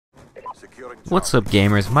What's up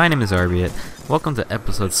gamers, my name is arbyit. Welcome to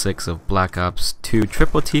episode 6 of Black Ops 2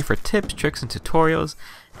 TTT for tips, tricks, and tutorials.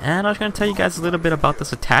 And I was going to tell you guys a little bit about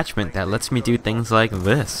this attachment that lets me do things like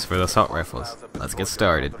this for the assault rifles. Let's get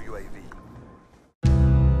started.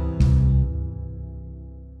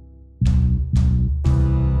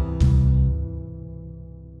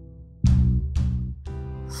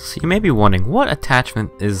 So you may be wondering, what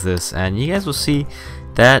attachment is this? And you guys will see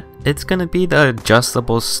that it's gonna be the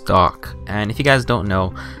adjustable stock. And if you guys don't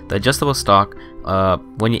know, the adjustable stock,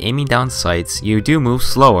 when you're aiming down sights, you do move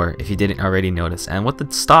slower if you didn't already notice. And what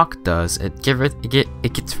the stock does, it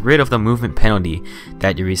gets rid of the movement penalty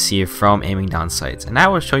that you receive from aiming down sights. And I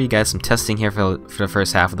will show you guys some testing here for the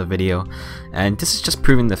first half of the video. And this is just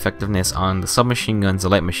proving the effectiveness on the submachine guns, the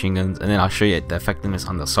light machine guns, and then I'll show you the effectiveness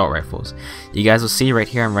on the assault rifles. You guys will see right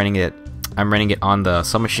here I'm running it on the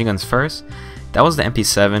submachine guns first. That was the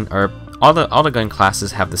MP7, or all the gun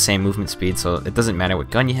classes have the same movement speed, so it doesn't matter what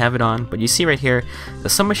gun you have it on. But you see right here, the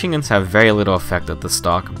submachine guns have very little effect of the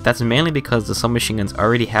stock. That's mainly because the submachine guns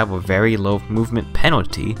already have a very low movement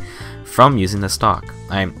penalty from using the stock.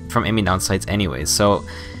 From aiming down sights anyways, so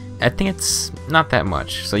I think it's not that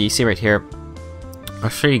much. So you see right here, I'll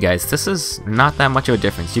show you guys, this is not that much of a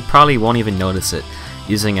difference. You probably won't even notice it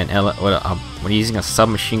using when you're using a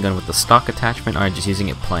submachine gun with the stock attachment or just using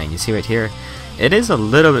it plain. You see right here, it is a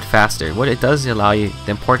little bit faster. What it does allow you,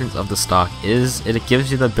 the importance of the stock is it gives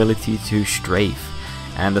you the ability to strafe.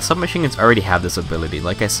 And the submachine guns already have this ability.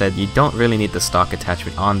 Like I said, you don't really need the stock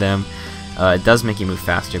attachment on them. It does make you move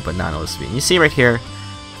faster, but not noticeably. And you see right here,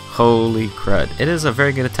 holy crud, it is a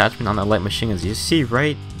very good attachment on the light machine guns. You see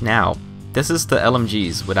right now, this is the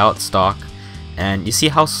LMGs without stock. And you see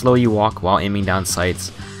how slow you walk while aiming down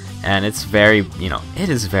sights. And it's very, it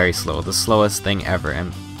is very slow, the slowest thing ever.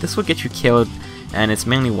 And this will get you killed, and it's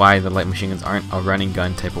mainly why the light machine guns aren't a running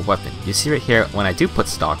gun type of weapon. You see right here, when I do put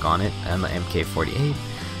stock on it, and the MK48,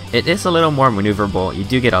 it is a little more maneuverable. You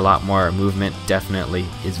do get a lot more movement, definitely.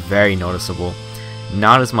 It's very noticeable.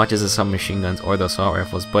 Not as much as the submachine guns or the assault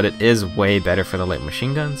rifles, but it is way better for the light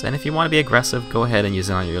machine guns. And if you want to be aggressive, go ahead and use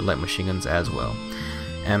it on your light machine guns as well.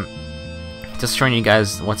 And just showing you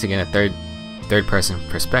guys, once again, a third person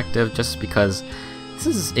perspective, just because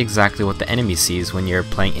this is exactly what the enemy sees when you're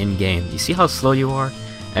playing in-game. You see how slow you are?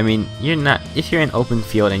 I mean, if you're in open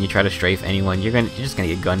field and you try to strafe anyone, you're just gonna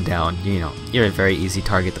get gunned down. You're a very easy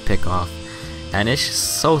target to pick off. And it's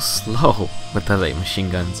just so slow with the light machine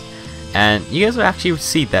guns. And you guys will actually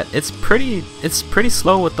see that it's pretty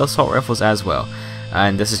slow with the assault rifles as well.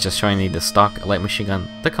 And this is just showing me the stock light machine gun.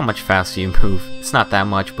 Look how much faster you move. It's not that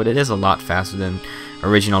much, but it is a lot faster than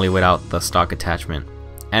originally without the stock attachment.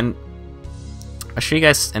 And I'll show you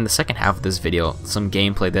guys in the second half of this video some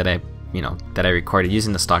gameplay that I recorded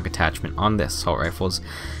using the stock attachment on the assault rifles,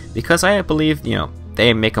 because I believe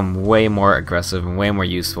they make them way more aggressive and way more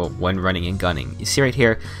useful when running and gunning. You see right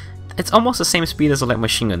here, it's almost the same speed as the light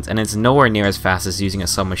machine guns, and it's nowhere near as fast as using a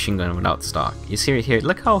submachine gun without stock. You see right here,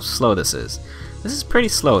 look how slow this is. This is pretty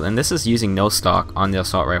slow, and this is using no stock on the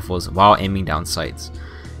assault rifles while aiming down sights.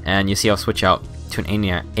 And you see I'll switch out to an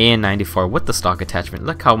AN94 with the stock attachment.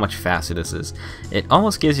 Look how much faster this is. It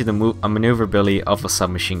almost gives you a maneuverability of a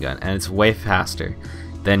submachine gun, and it's way faster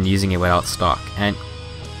than using it without stock. And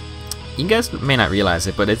you guys may not realize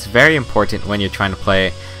it, but it's very important when you're trying to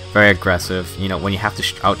play very aggressive, when you have to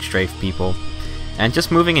outstrafe people, and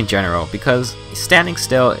just moving in general, because standing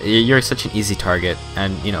still, you're such an easy target.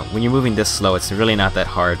 And when you're moving this slow, it's really not that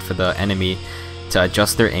hard for the enemy to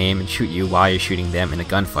adjust their aim and shoot you while you're shooting them in a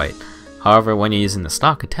gunfight. However, when you're using the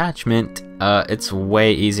stock attachment, it's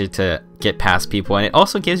way easier to get past people, and it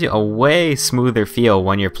also gives you a way smoother feel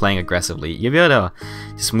when you're playing aggressively. You'll be able to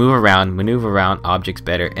just maneuver around objects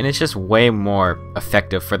better, and it's just way more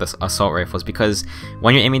effective for the assault rifles, because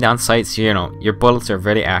when you're aiming down sights, your bullets are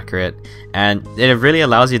very accurate, and it really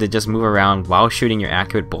allows you to just move around while shooting your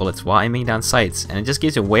accurate bullets while aiming down sights, and it just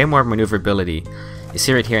gives you way more maneuverability. You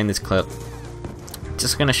see right here in this clip,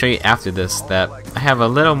 just gonna show you after this that I have a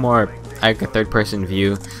little more a third-person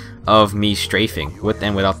view of me strafing with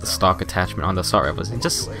and without the stock attachment on the assault rifles.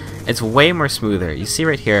 It's way more smoother. You see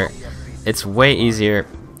right here, it's way easier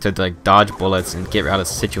to dodge bullets and get out of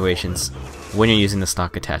situations when you're using the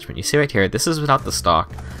stock attachment. You see right here, this is without the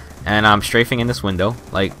stock, and I'm strafing in this window,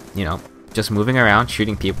 just moving around,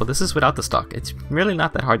 shooting people. This is without the stock. It's really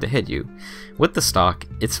not that hard to hit you. With the stock,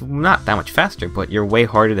 it's not that much faster, but you're way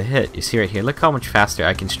harder to hit. You see right here, look how much faster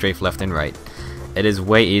I can strafe left and right. It is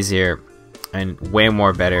way easier and way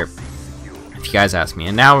more better, if you guys ask me.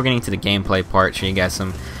 And now we're getting to the gameplay part, showing you guys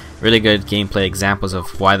some really good gameplay examples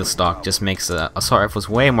of why the stock just makes the assault rifles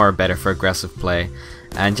way more better for aggressive play.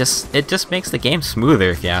 and it just makes the game smoother,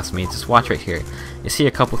 if you ask me. Just watch right here. You see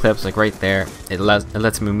a couple clips like right there. It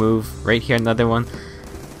lets me move. Right here, another one.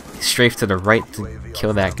 Strafe to the right to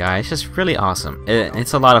kill that guy. It's just really awesome.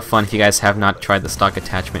 It's a lot of fun. If you guys have not tried the stock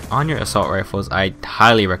attachment on your assault rifles, I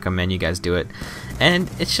highly recommend you guys do it. And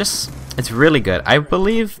it's really good. I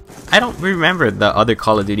don't remember the other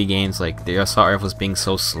Call of Duty games like the assault rifles being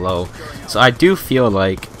so slow. So I do feel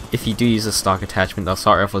like if you do use a stock attachment, the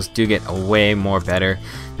assault rifles do get way more better.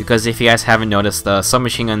 Because if you guys haven't noticed, the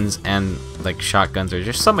submachine guns and like shotguns, or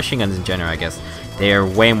just submachine guns in general, I guess, they are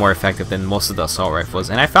way more effective than most of the assault rifles.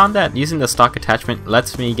 And I found that using the stock attachment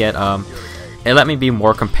lets me get it let me be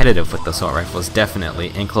more competitive with the assault rifles, definitely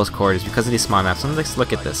in close quarters, because of these small maps. And let's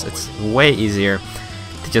look at this. It's way easier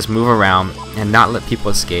to just move around and not let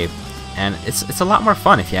people escape, and it's a lot more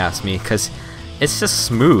fun, if you ask me, because it's just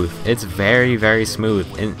smooth. It's very, very smooth,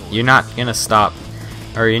 and you're not gonna stop,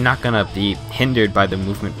 or you're not gonna be hindered by the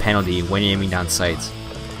movement penalty when you're aiming down sights.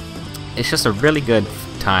 It's just a really good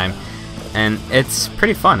time, and it's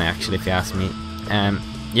pretty fun, actually, if you ask me. And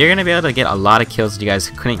you're gonna be able to get a lot of kills that you guys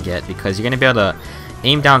couldn't get, because you're gonna be able to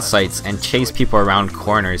aim down sights and chase people around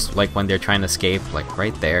corners, like when they're trying to escape, like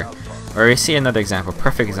right there. Or you see another example,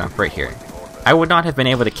 perfect example right here. I would not have been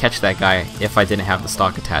able to catch that guy if I didn't have the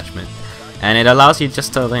stock attachment. And it allows you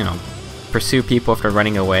just to, you know, pursue people if they're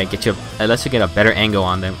running away, it lets you get a better angle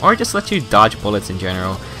on them, or just lets you dodge bullets in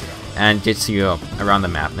general, and gets you around the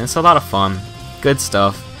map. And it's a lot of fun, good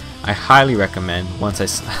stuff. I highly recommend. Like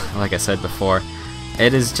I said before,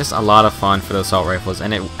 it is just a lot of fun for the assault rifles,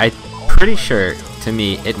 and I'm pretty sure, to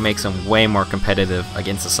me, it makes them way more competitive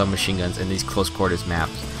against the submachine guns in these close quarters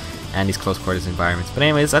maps and these close quarters environments. But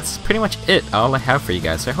anyways, that's pretty much it, all I have for you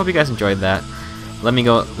guys. So I hope you guys enjoyed that. Let me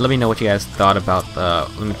know what you guys thought about the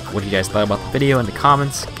video in the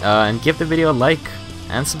comments, and give the video a like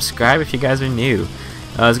and subscribe if you guys are new.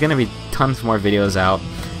 There's gonna be tons more videos out,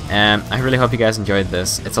 and I really hope you guys enjoyed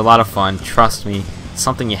this. It's a lot of fun, trust me. It's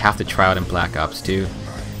something you have to try out in Black Ops 2.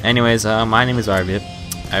 Anyways, my name is arbyit.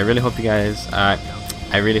 I really hope you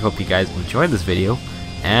guys enjoyed this video,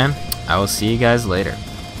 and I will see you guys later.